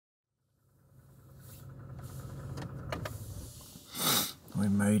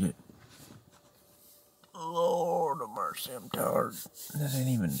made it. Lord of mercy, I'm tired. It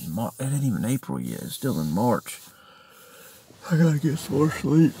ain't even April yet. It's still in March. I gotta get some more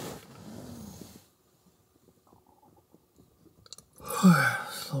sleep. A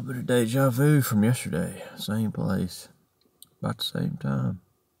little bit of deja vu from yesterday. Same place. About the same time.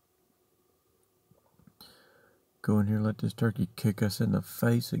 Go in here and let this turkey kick us in the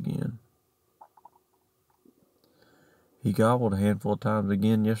face again. He gobbled a handful of times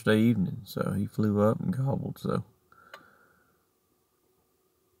again yesterday evening, so he flew up and gobbled, so.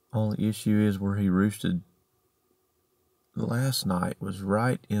 Only issue is where he roosted last night was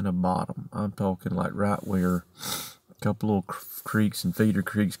right in a bottom. I'm talking like right where a couple little creeks and feeder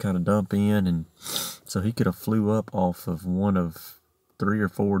creeks kind of dump in, and so he could have flew up off of one of 3 or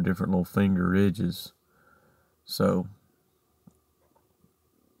 4 different little finger ridges. So,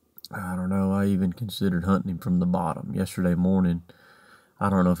 I don't know, I even considered hunting him from the bottom yesterday morning. I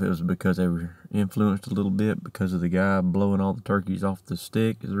don't know if it was because they were influenced a little bit because of the guy blowing all the turkeys off the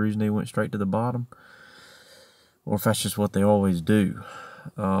stick is the reason they went straight to the bottom, or if that's just what they always do.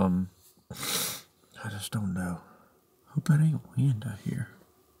 I just don't know. Hope that ain't wind out here.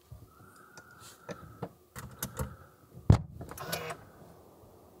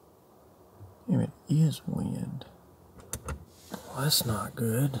 If it is wind, well, that's not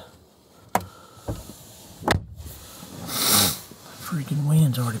good. Freaking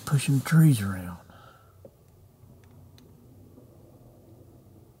wind's already pushing the trees around.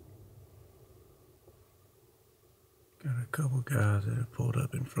 Got a couple guys that have pulled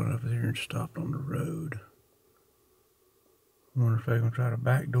up in front of us here and stopped on the road. Wonder if they're gonna try to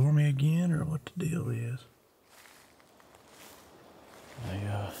backdoor me again or what the deal is. They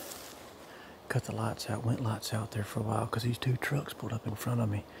cut the lights out, went lights out there for a while because these 2 trucks pulled up in front of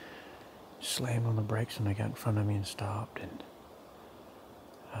me, slammed on the brakes when they got in front of me and stopped, and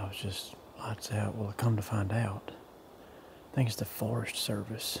I was just lights out. Well, I come to find out, I think it's the Forest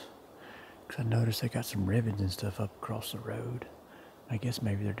Service, because I noticed they got some ribbons and stuff up across the road. I guess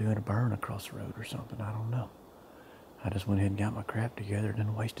maybe they're doing a burn across the road or something, I don't know. I just went ahead and got my crap together and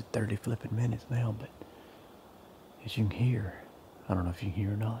then wasted 30 flipping minutes now, but as you can hear, I don't know if you can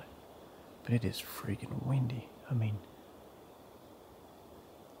hear or not, but it is freaking windy. I mean,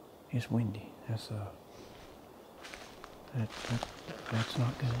 it's windy. That's not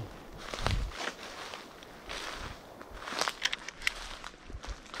good.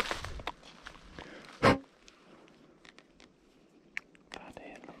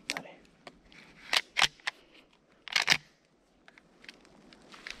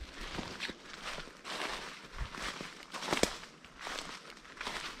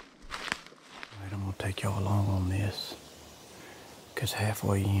 Take y'all along on this, because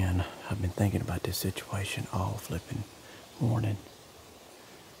halfway in I've been thinking about this situation all flipping morning.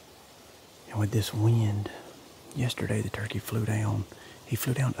 And with this wind, yesterday the turkey flew down. He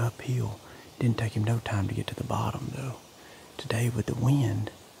flew down uphill. Didn't take him no time to get to the bottom though. Today with the wind,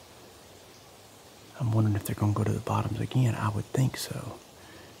 I'm wondering if they're going to go to the bottoms again. I would think so.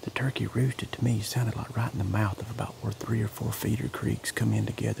 The turkey roosted to me sounded like right in the mouth of about where 3 or 4 feeder creeks come in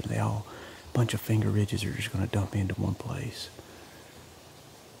together. They all bunch of finger ridges are just going to dump into one place.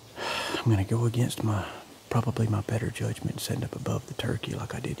 I'm going to go against probably my better judgment, setting up above the turkey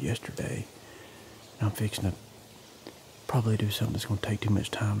like I did yesterday. And I'm fixing to probably do something that's going to take too much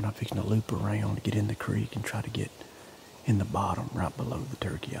time, and I'm fixing to loop around to get in the creek and try to get in the bottom right below the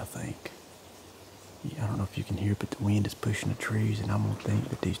turkey, I think. I don't know if you can hear, but the wind is pushing the trees, and I'm going to think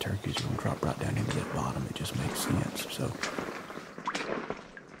that these turkeys are going to drop right down into that bottom. It just makes sense. So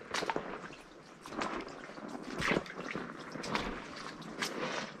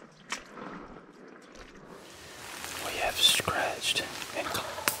scratched and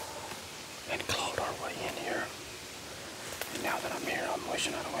clawed our way in here. And now that I'm here, I'm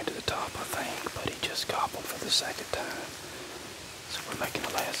wishing I'd went to the top, I think, but he just gobbled for the 2nd time. So we're making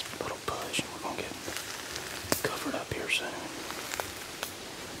the last little push, and we're gonna get covered up here soon.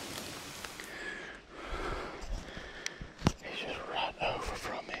 He's just right over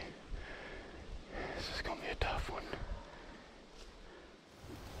from me. This is gonna be a tough one.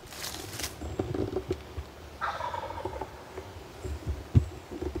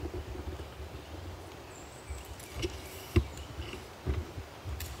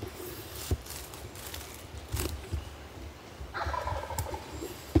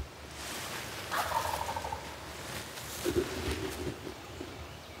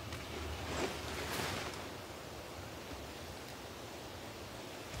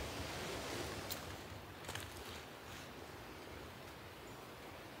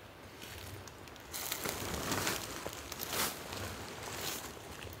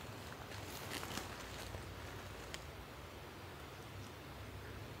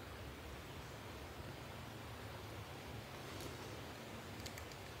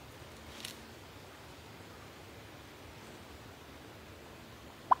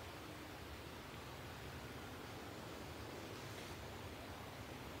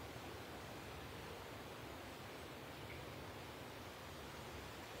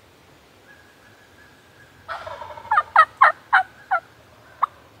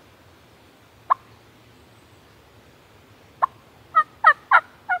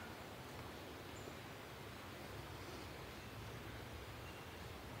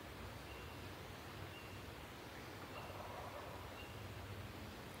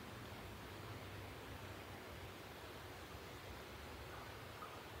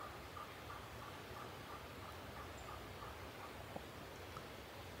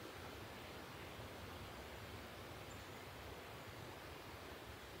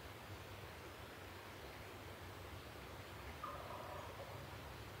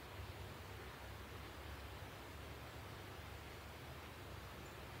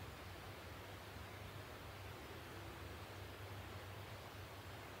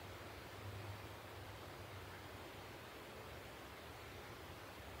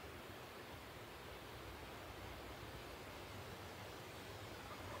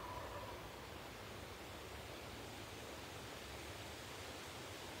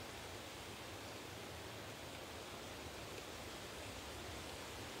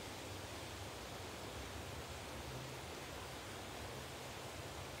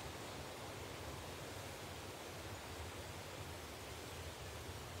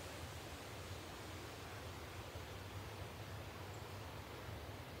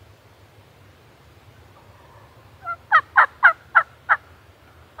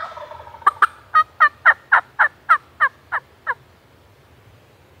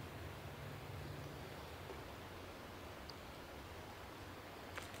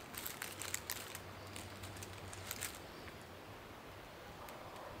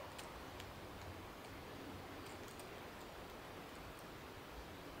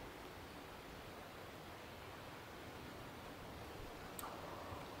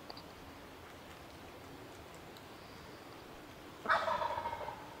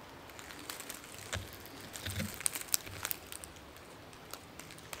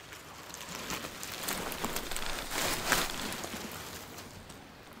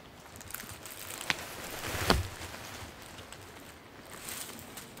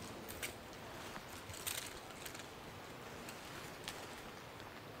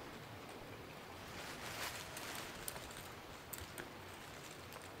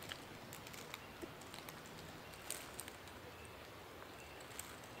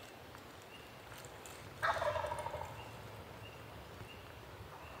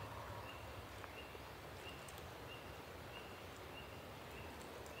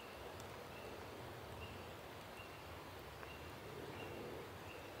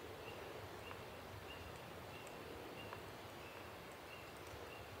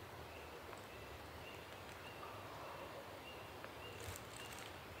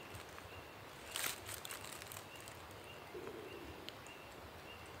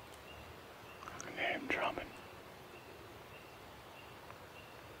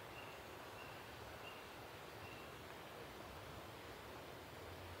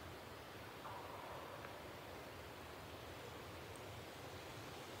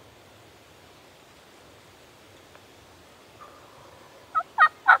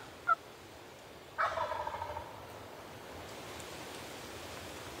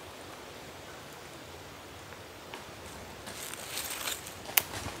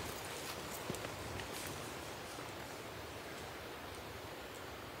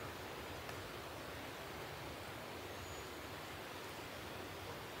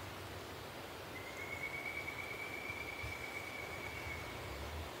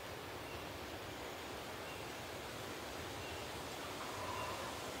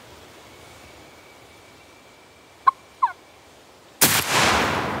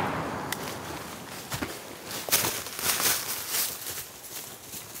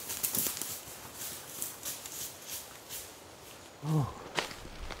 Oh.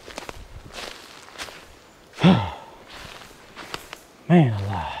 Man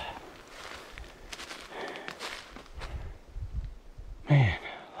alive. Man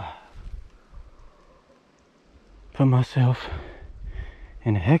alive. Put myself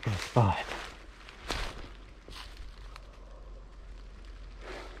in a heck of a spot.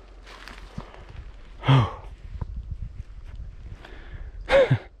 Oh.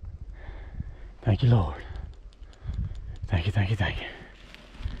 Thank you, Lord. Thank you, thank you, thank you.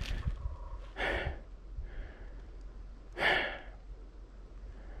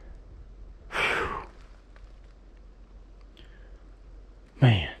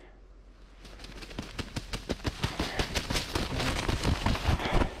 Man.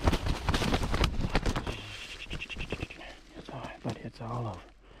 It's all right, buddy. It's all over.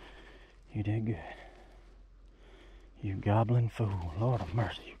 You did good. You gobbling fool. Lord of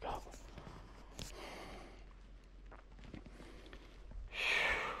mercy, you gobbling.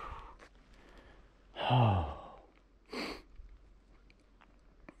 Oh.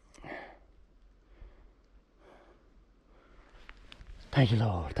 Thank you,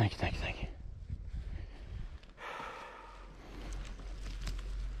 Lord. Thank you, thank you, thank you.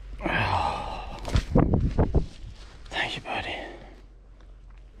 Oh. Thank you, buddy.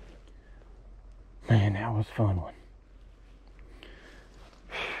 Man, that was a fun one.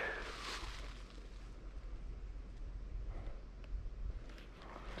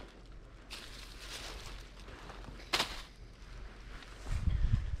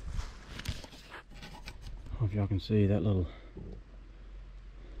 Hope y'all can see that little,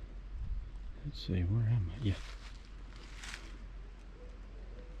 let's see, where am I? Yeah.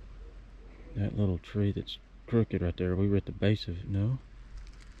 That little tree that's crooked right there, we were at the base of it, no?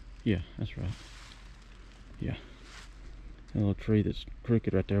 Yeah, that's right. Yeah. That little tree that's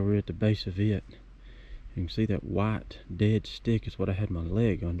crooked right there, we were at the base of it. You can see that white dead stick is what I had my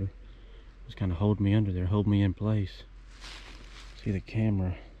leg under. It was kind of holding me under there, holding me in place. See the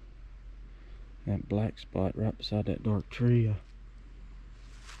camera, that black spot right beside that dark tree.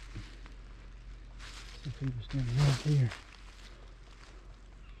 If he was standing right here.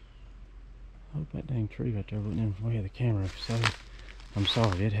 I hope that dang tree right there wasn't in the way of the camera. So I'm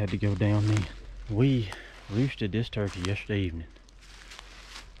sorry, it had to go down then. We roosted this turkey yesterday evening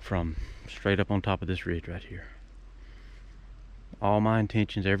from straight up on top of this ridge right here. All my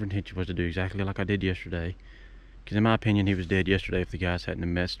intentions, every intention was to do exactly like I did yesterday. Because in my opinion, he was dead yesterday if the guys hadn't have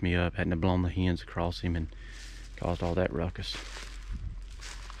messed me up, hadn't have blown the hens across him and caused all that ruckus.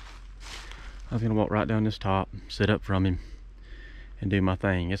 I was going to walk right down this top, sit up from him, and do my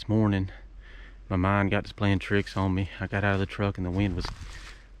thing. This morning, my mind got to playing tricks on me. I got out of the truck and the wind was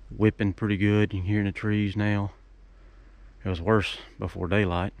whipping pretty good. You can hear in the trees now. It was worse before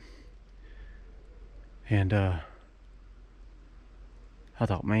daylight. And I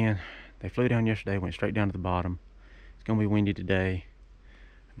thought, man, they flew down yesterday, went straight down to the bottom. It's going to be windy today.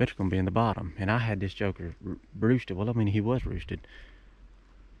 I bet you're going to be in the bottom. And I had this joker roosted. Well, I mean, he was roosted.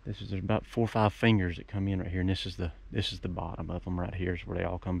 There's about 4 or 5 fingers that come in right here, and this is the bottom of them right here is where they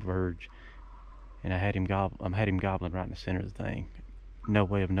all converge. And I had him gobbling right in the center of the thing. No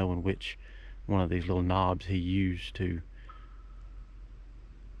way of knowing which one of these little knobs he used to.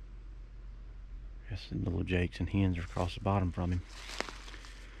 I guess the little jakes and hens are across the bottom from him.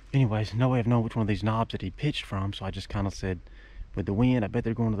 Anyways, no way of knowing which one of these knobs that he pitched from, so I just kind of said, with the wind, I bet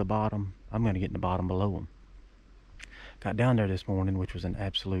they're going to the bottom. I'm going to get in the bottom below them. Got down there this morning, which was an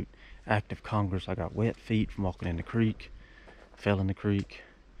absolute act of Congress. I got wet feet from walking in the creek, fell in the creek.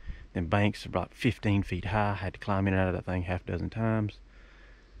 Them banks are about 15 feet high. Had to climb in and out of that thing half a dozen times.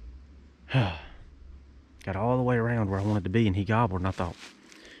 Got all the way around where I wanted to be, and he gobbled, and I thought,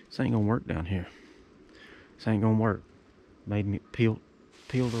 this ain't gonna work down here. This ain't gonna work. Made me peeled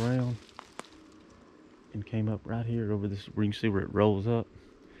around and came up right here over this. You can see where it rolls up.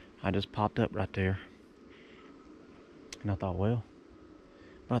 I just popped up right there. And I thought, well,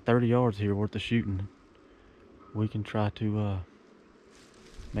 about 30 yards here worth of shooting. We can try to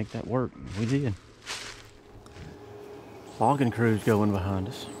make that work. We did. Logging crews going behind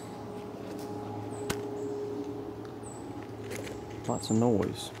us. Lots of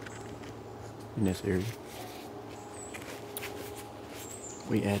noise in this area.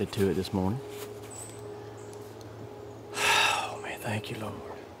 We added to it this morning. Oh man, thank you, Lord.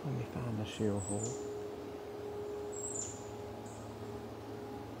 Let me find my shell hole.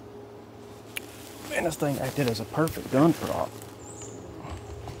 Man, this thing acted as a perfect gun prop.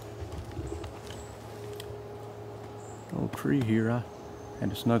 Little tree here, I had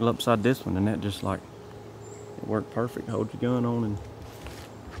to snuggle up beside this one, and that just like, it worked perfect. Hold your gun on, and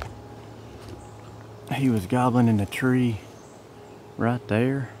he was gobbling in the tree right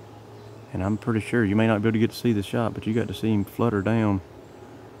there. And I'm pretty sure you may not be able to get to see the shot, but you got to see him flutter down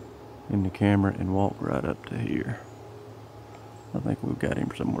in the camera and walk right up to here. I think we've got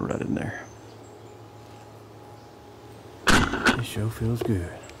him somewhere right in there. This show feels good.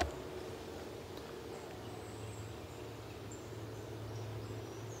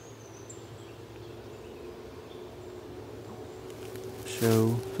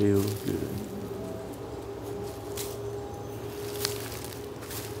 Show feels good.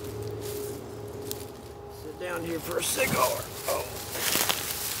 Sit down here for a cigar. Oh.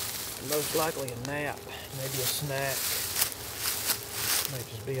 And most likely a nap, maybe a snack. Might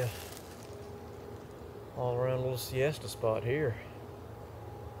just be a all-around little siesta spot here.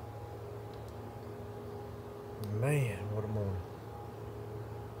 Man, what a morning.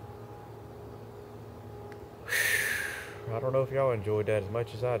 I don't know if y'all enjoyed that as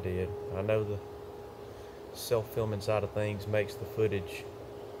much as I did. I know the self-filming side of things makes the footage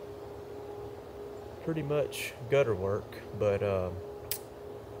pretty much gutter work, but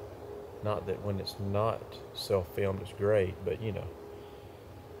not that when it's not self-filmed it's great, but you know,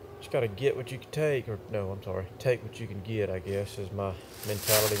 just gotta get what you can take, or no, I'm sorry, take what you can get, I guess, is my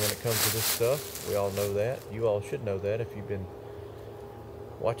mentality when it comes to this stuff. We all know that. You all should know that if you've been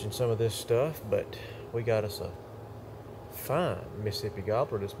watching some of this stuff, but we got us a fine Mississippi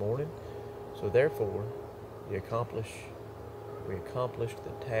gobbler this morning, so therefore we accomplished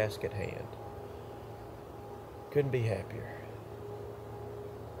the task at hand. Couldn't be happier.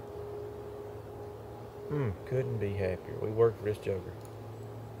 Couldn't be happier. We worked for this joker.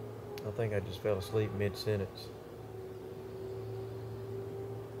 I think I just fell asleep mid-sentence.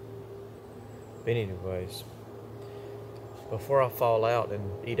 But anyways, before I fall out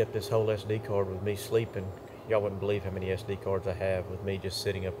and eat up this whole SD card with me sleeping, y'all wouldn't believe how many SD cards I have with me just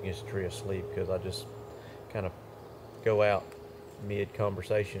sitting up against a tree asleep, because I just kind of go out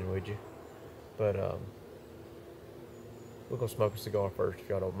mid-conversation, would you? But we're gonna smoke a cigar first, if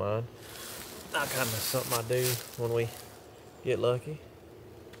y'all don't mind. Kind of something I do when we get lucky.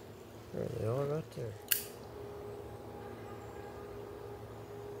 There they are, right there.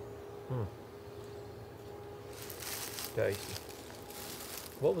 Tasty.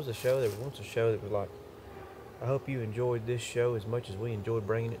 What was the show? There was once a show that was like, I hope you enjoyed this show as much as we enjoyed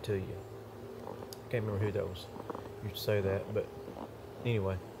bringing it to you. Can't remember who that was. Used to say that, but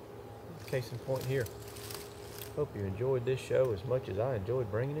anyway, case in point here. Hope you enjoyed this show as much as I enjoyed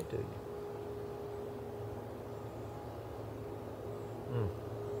bringing it to you.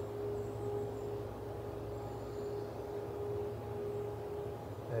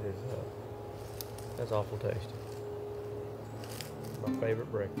 That's awful tasty. My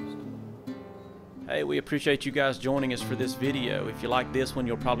favorite breakfast. Hey, we appreciate you guys joining us for this video. If you like this one,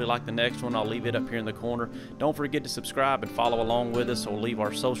 you'll probably like the next one. I'll leave it up here in the corner. Don't forget to subscribe and follow along with us, or leave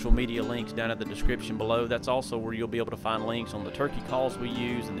our social media links down in the description below. That's also where you'll be able to find links on the turkey calls we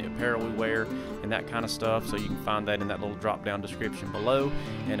use and the apparel we wear and that kind of stuff. So you can find that in that little drop down description below.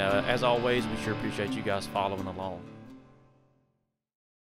 And as always, we sure appreciate you guys following along.